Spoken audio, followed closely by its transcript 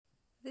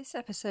This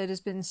episode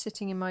has been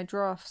sitting in my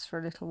drafts for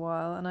a little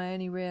while, and I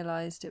only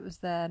realised it was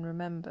there and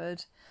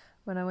remembered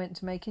when I went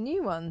to make a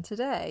new one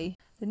today.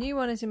 The new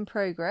one is in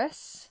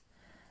progress,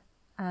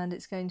 and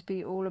it's going to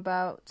be all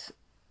about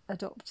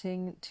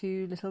adopting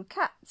 2 little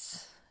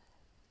cats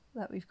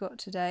that we've got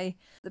today.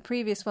 The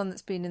previous one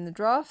that's been in the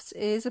drafts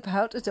is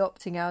about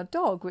adopting our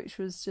dog, which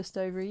was just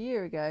over a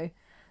year ago.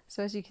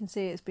 So as you can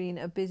see, it's been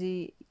a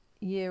busy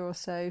year or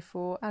so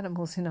for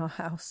animals in our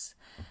house.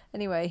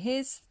 Anyway,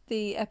 here's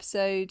the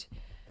episode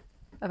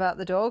about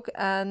the dog,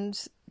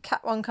 and cat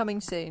one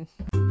coming soon.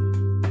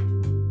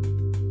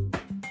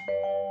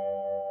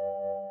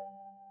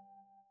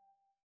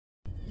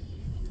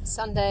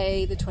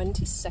 Sunday the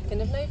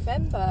 22nd of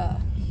November.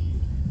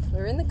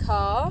 We're in the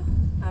car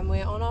and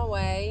we're on our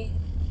way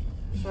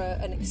for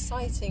an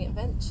exciting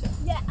adventure.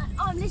 Yeah,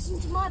 I'm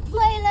listening to my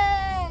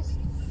playlist.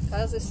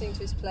 Kyle's listening to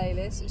his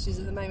playlist, which is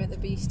at the moment the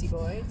Beastie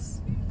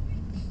Boys.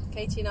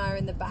 Katie and I are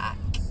in the back.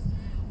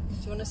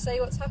 Do you want to say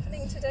what's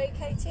happening today,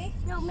 Katie?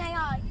 No, may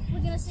I?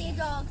 We're going to see a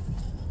dog.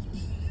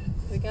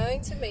 We're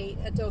going to meet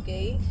a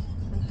doggy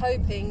and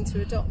hoping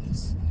to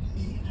adopt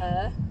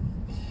her.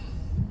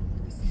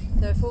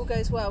 So if all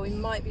goes well, we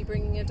might be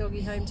bringing a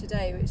doggy home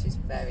today, which is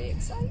very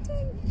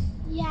exciting.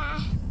 Yeah.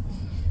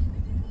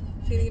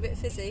 Feeling a bit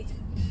fizzy?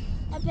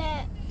 A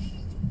bit.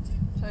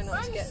 Try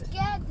not to get... I'm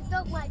scared the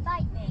dog might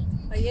bite me.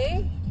 Are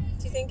you?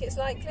 Do you think it's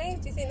likely?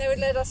 Do you think they would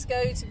let us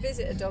go to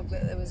visit a dog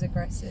that was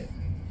aggressive?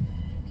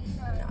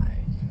 No.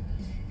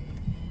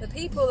 The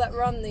people that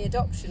run the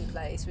adoption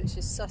place, which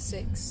is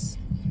Sussex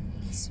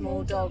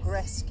Small Dog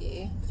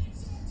Rescue,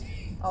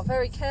 are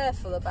very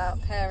careful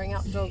about pairing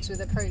up dogs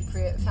with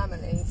appropriate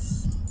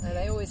families.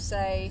 They always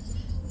say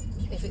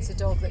if it's a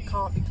dog that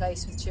can't be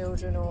placed with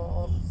children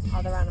or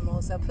other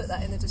animals, they'll put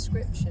that in the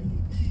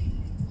description.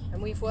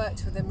 And we've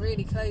worked with them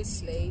really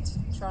closely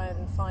to try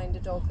and find a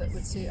dog that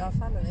would suit our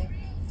family.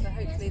 So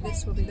hopefully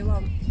this will be the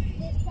one.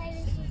 This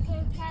playlist was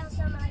called Kale's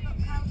Summer, I got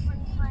Kale's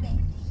 2020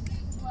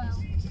 as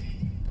well.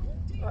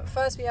 Right,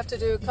 first we have to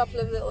do a couple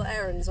of little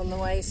errands on the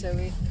way, so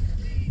we're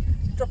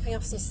dropping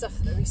off some stuff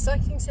at the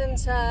recycling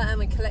centre and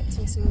we're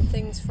collecting some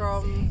things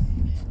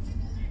from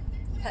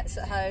Pets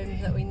at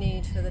Home that we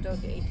need for the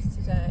doggy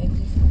today,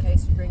 just in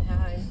case we bring her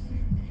home.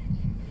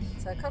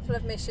 So a couple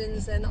of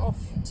missions, then off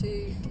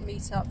to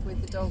meet up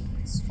with the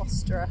dog's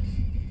fosterer.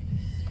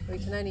 We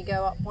can only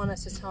go up one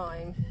at a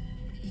time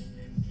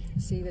to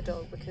see the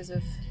dog because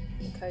of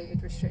the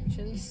COVID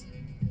restrictions,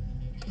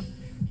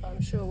 but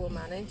I'm sure we'll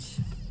manage.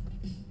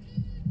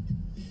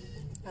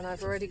 And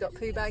I've already got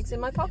poo bags in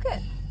my pocket.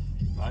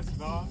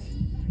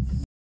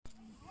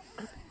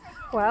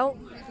 Well,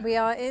 we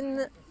are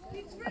in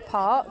a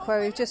park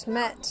where we've just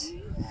met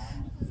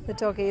the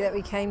doggy that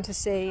we came to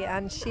see,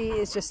 and she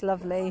is just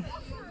lovely.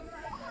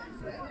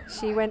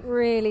 She went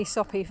really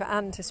soppy for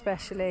Ant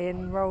especially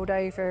and rolled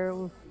over,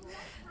 all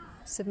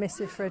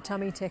submissive for a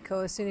tummy tickle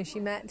as soon as she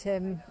met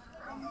him,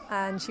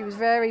 and she was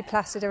very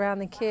placid around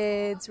the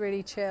kids,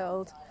 really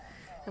chilled,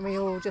 and we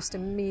all just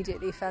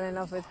immediately fell in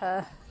love with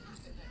her.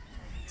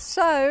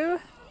 So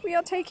we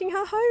are taking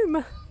her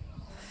home.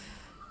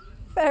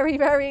 Very,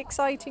 very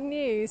exciting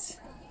news.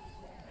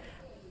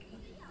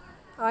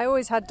 I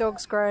always had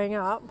dogs growing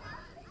up,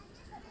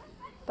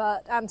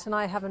 but Ant and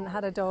I haven't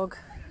had a dog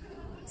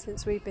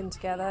since we've been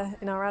together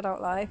in our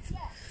adult life.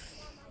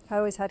 I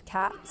always had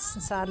cats,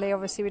 and sadly,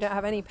 obviously, we don't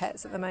have any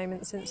pets at the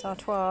moment since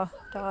Artois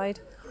died.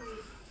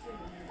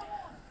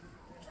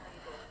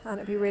 And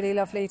it'd be really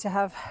lovely to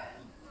have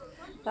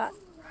that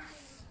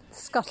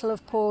scuttle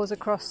of paws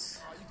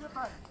across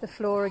the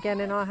floor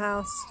again in our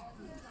house.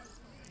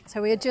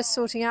 So we are just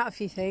sorting out a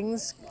few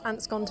things.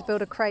 Ant's gone to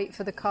build a crate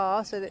for the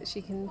car so that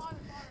she can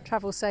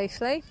travel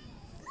safely.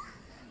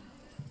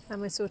 And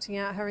we're sorting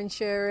out her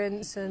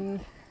insurance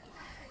and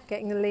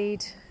getting the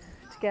lead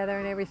together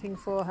and everything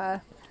for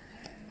her.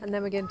 And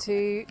then we're going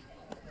to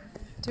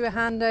do a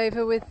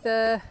handover with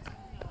the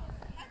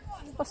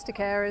foster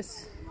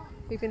carers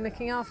who've been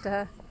looking after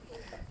her.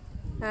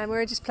 And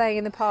we're just playing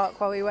in the park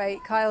while we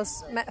wait.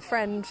 Kyle's met a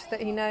friend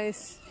that he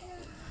knows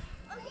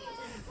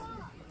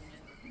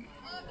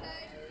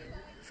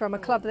from a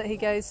club that he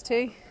goes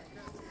to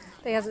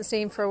that he hasn't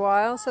seen for a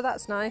while, so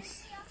that's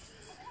nice.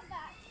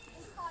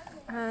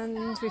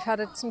 And we've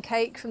had some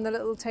cake from the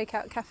little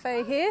takeout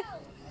cafe here,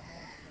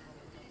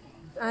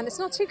 and it's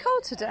not too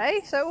cold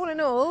today, so all in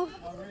all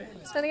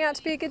it's turning out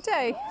to be a good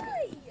day.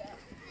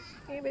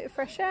 Getting a bit of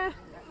fresh air.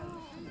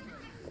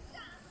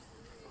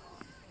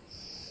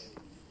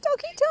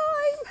 Doggy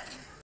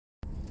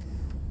time!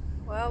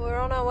 Well, we're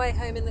on our way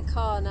home in the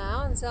car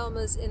now, and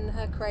Zelma's in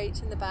her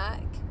crate in the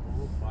back.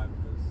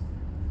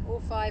 All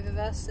 5 of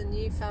us, a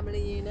new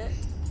family unit.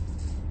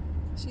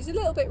 She's a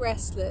little bit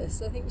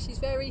restless. I think she's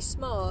very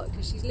smart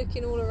because she's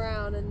looking all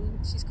around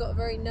and she's got a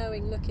very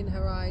knowing look in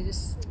her eye.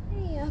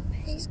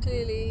 She's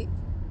clearly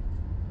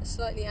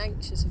slightly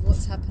anxious of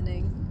what's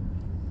happening.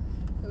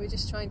 But we're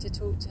just trying to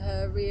talk to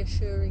her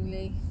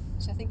reassuringly.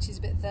 I think she's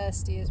a bit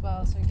thirsty as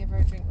well, so we'll give her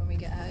a drink when we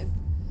get home.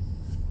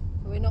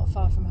 But we're not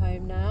far from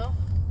home now.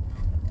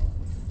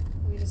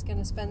 We're just going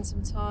to spend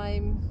some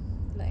time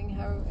letting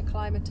her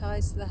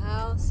acclimatise to the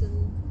house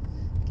and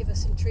give her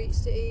some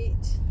treats to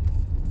eat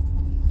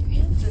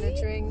and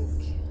a drink.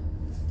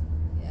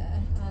 Yeah,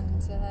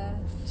 and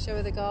show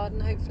her the garden.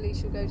 Hopefully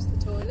she'll go to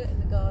the toilet in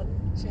the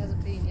garden. She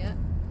hasn't been yet.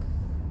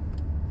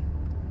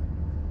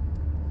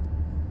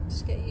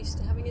 Just get used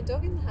to having a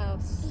dog in the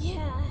house.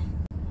 Yeah.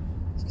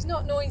 She's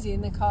not noisy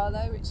in the car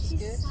though, which is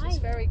good. Silent.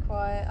 She's very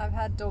quiet. I've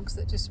had dogs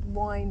that just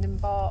whined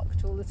and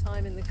barked all the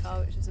time in the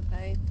car, which is a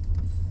pain.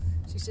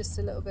 She's just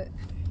a little bit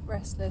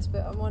restless,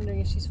 but I'm wondering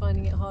if she's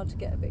finding it hard to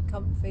get a bit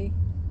comfy.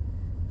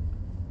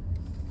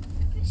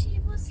 But she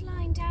was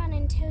lying down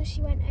until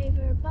she went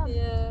over a bump.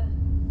 Yeah.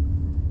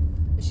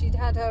 She'd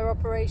had her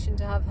operation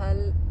to have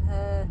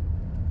her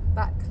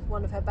back,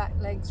 one of her back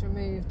legs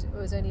removed. It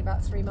was only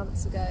about 3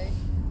 months ago.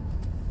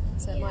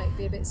 So it might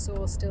be a bit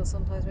sore still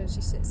sometimes when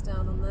she sits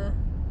down on there.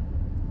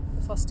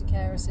 The foster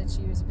carer said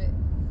she was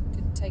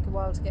could take a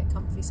while to get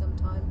comfy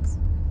sometimes.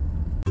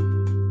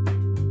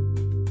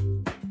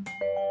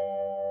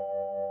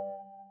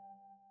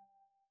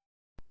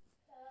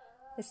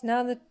 It's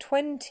now the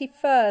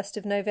 21st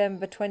of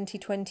November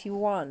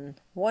 2021,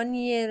 1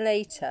 year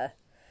later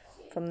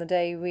from the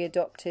day we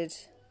adopted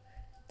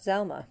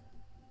Zelma.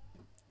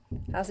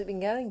 How's it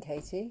been going,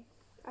 Katie?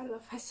 I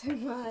love her so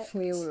much.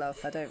 We all love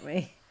her, don't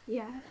we?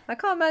 Yeah. I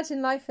can't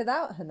imagine life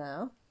without her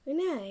now. I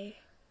know.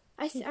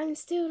 I'm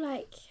still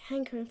like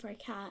hankering for a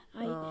cat.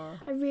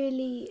 I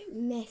really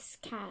miss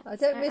cats. I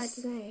don't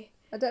know.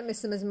 I don't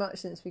miss them as much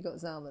since we got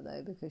Zelma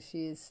though, because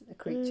she is a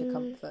creature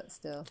comfort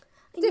still.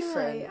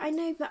 I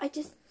know, but I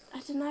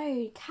don't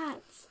know.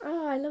 Cats.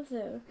 Oh, I love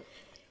them.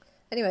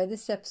 Anyway,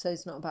 this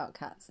episode's not about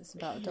cats, it's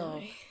about a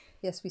dog.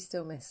 Yes, we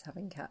still miss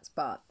having cats,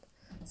 but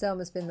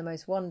Zelma's been the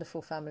most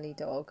wonderful family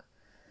dog.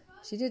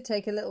 She did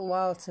take a little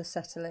while to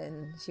settle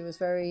in. She was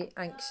very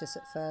anxious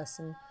at first,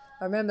 and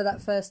I remember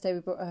that first day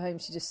we brought her home,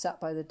 she just sat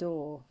by the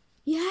door.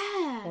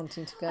 Yeah.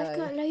 Wanting to go. I've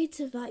got loads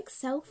of like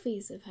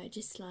selfies of her,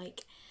 just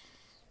like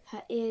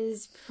her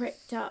ears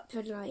pricked up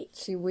and like.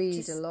 She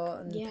weed a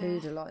lot and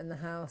pooed a lot in the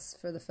house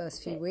for the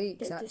first few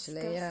weeks,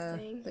 actually. Disgusting. Yeah,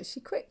 but she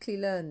quickly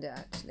learned it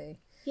actually.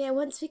 Yeah,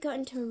 once we got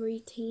into a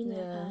routine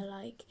of her,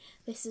 like,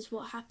 this is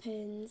what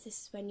happens,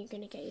 this is when you're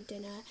going to get your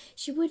dinner,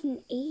 she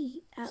wouldn't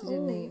eat at all. She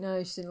didn't eat,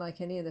 no, she didn't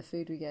like any of the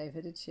food we gave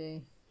her, did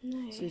she?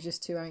 No. She was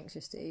just too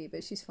anxious to eat,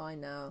 but she's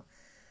fine now.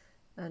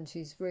 And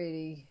she's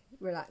really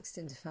relaxed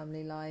into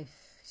family life.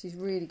 She's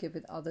really good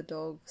with other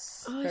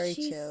dogs, very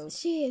chill.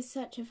 She is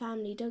such a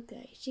family dog,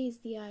 though. She's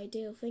the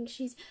ideal thing.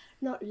 She's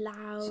not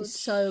loud. She's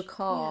so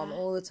calm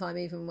all the time,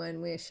 even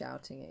when we're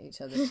shouting at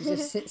each other. She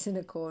just sits in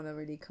a corner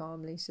really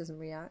calmly. She doesn't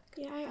react.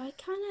 Yeah, I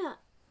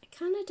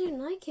kind of don't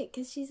like it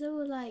because she's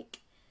all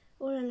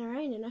on her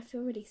own, and I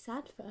feel really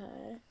sad for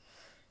her.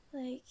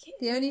 Like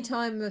the only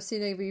time I've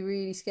seen her be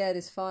really scared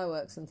is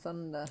fireworks and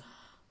thunder.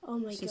 Oh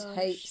my god. She just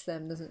hates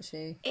them, doesn't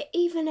she?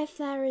 Even if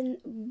they're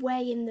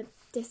way in the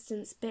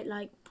distance, bit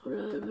like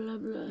blah, blah,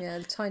 blah. Yeah,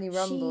 the tiny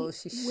rumbles,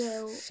 she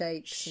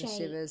shakes and shake.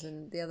 shivers.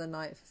 And the other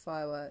night for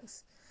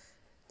fireworks,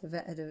 the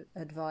vet had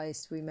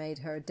advised we made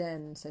her a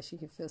den so she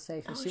could feel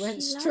safe. And she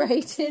went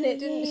straight in it,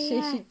 didn't she?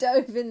 Yeah. She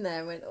dove in there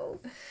and went,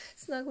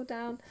 snuggle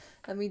down.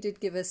 And we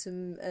did give her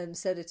some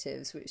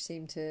sedatives, which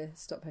seemed to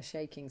stop her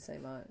shaking so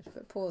much.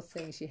 But poor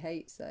thing, she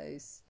hates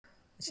those.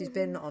 She's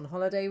been on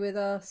holiday with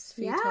us a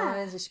few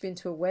times. She's been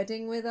to a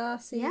wedding with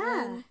us even.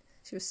 Yeah.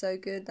 She was so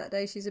good that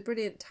day. She's a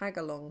brilliant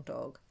tag-along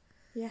dog.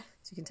 Yeah.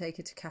 So you can take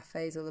her to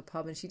cafes or the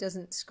pub, and she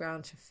doesn't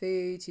scrounge her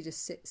food. She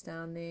just sits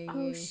down near you.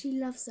 Oh, she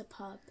loves the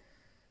pub.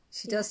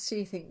 She does.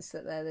 She thinks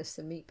that there's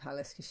the meat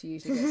palace because she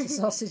usually gets a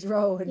sausage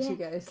roll when she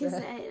goes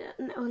there.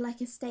 Or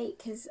like a steak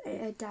because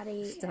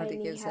Daddy only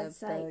gives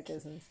has her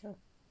burgers and stuff.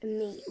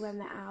 Meat when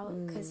we're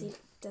out because he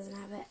doesn't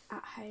have it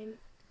at home.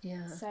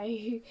 Yeah. So,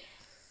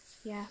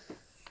 yeah.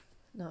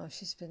 No,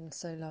 she's been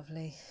so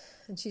lovely.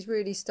 And she's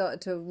really started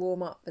to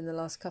warm up in the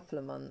last couple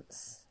of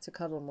months to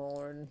cuddle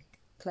more and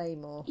play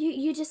more.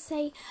 You just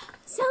say,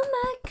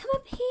 Selma, come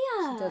up here.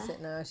 She does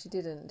it now. She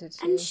didn't, did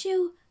she? And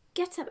she'll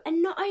get up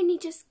and not only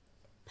just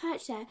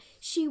perch there,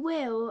 she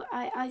will,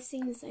 I've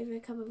seen this over a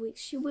couple of weeks,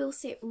 she will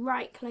sit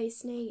right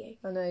close near you.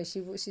 I know,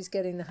 she's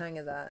getting the hang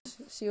of that.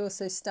 She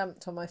also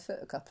stamped on my foot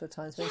a couple of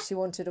times when she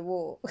wanted to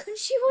walk. And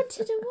she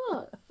wanted to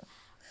walk.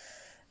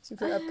 She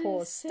put her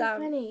paw stamp.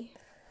 So funny.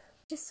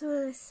 Just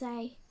want to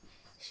say,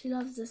 she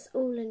loves us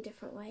all in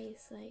different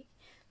ways. Like,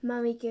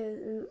 Mummy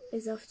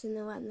is often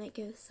the one that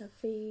gives her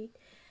food.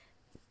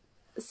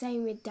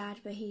 Same with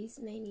Dad, but he's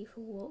mainly for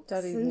walks.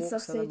 Daddy and walks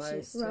sausage the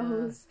most,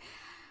 rolls.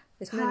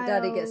 It's meant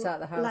Daddy gets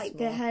out of the house like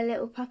more. her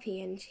little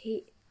puppy, and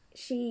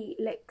she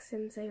licks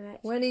him so much.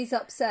 When he's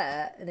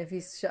upset, and if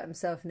he's shut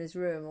himself in his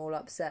room all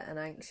upset and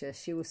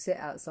anxious, she will sit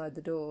outside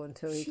the door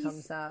until he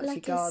comes out. Like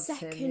she guards a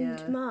second him.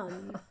 Yeah.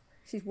 mum.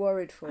 She's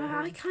worried for him.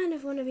 I kind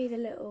of want to be the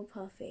little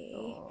puppy.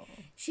 Aww.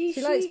 She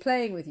likes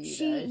playing with you,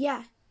 though.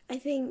 Yeah, I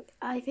think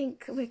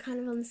we're kind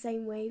of on the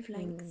same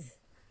wavelengths.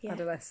 Yeah.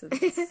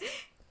 Adolescence.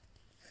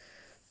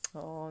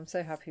 Oh, I'm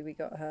so happy we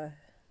got her.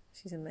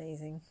 She's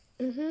amazing.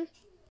 Mhm.